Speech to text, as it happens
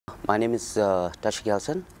My name is Tashi.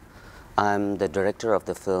 I'm the director of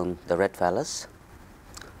the film The Red Phallus.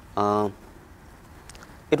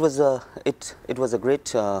 It was a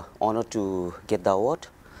great honor to get the award.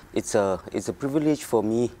 It's a privilege for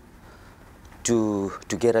me to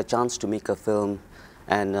get a chance to make a film,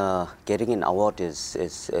 and getting an award is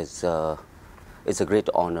a great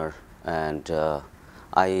honor, and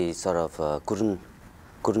I sort of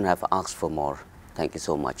couldn't have asked for more. Thank you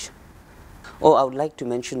so much. Oh, I would like to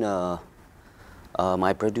mention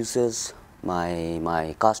my producers,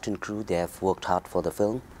 my cast and crew. They have worked hard for the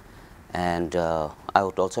film, and I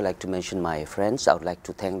would also like to mention my friends. I would like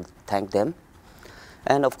to thank them,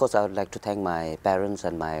 and of course I would like to thank my parents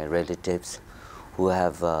and my relatives who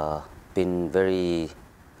have been very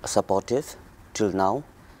supportive till now,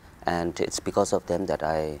 and it's because of them that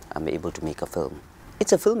I am able to make a film.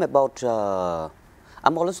 It's a film about,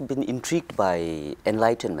 I'm always been intrigued by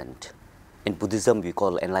enlightenment. In Buddhism we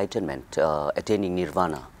call enlightenment attaining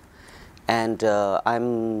nirvana, and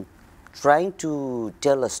I'm trying to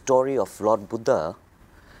tell a story of Lord Buddha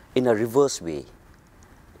in a reverse way.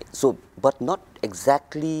 So, but not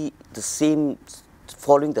exactly the same,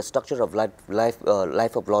 following the structure of life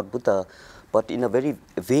of Lord Buddha, but in a very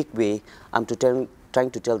vague way. I'm trying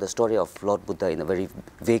to tell the story of Lord Buddha in a very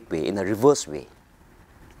vague way, in a reverse way.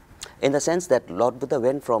 In the sense that Lord Buddha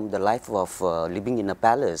went from the life of living in a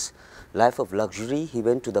palace, life of luxury, he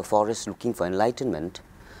went to the forest looking for enlightenment.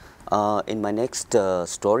 In my next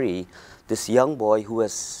story, this young boy who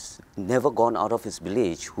has never gone out of his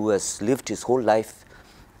village, who has lived his whole life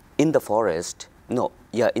in the forest, in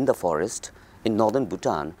northern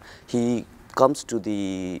Bhutan, he comes to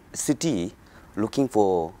the city looking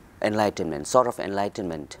for enlightenment, sort of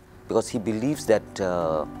enlightenment, because he believes that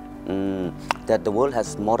that the world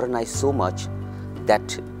has modernized so much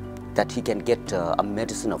that he can get a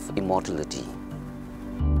medicine of immortality.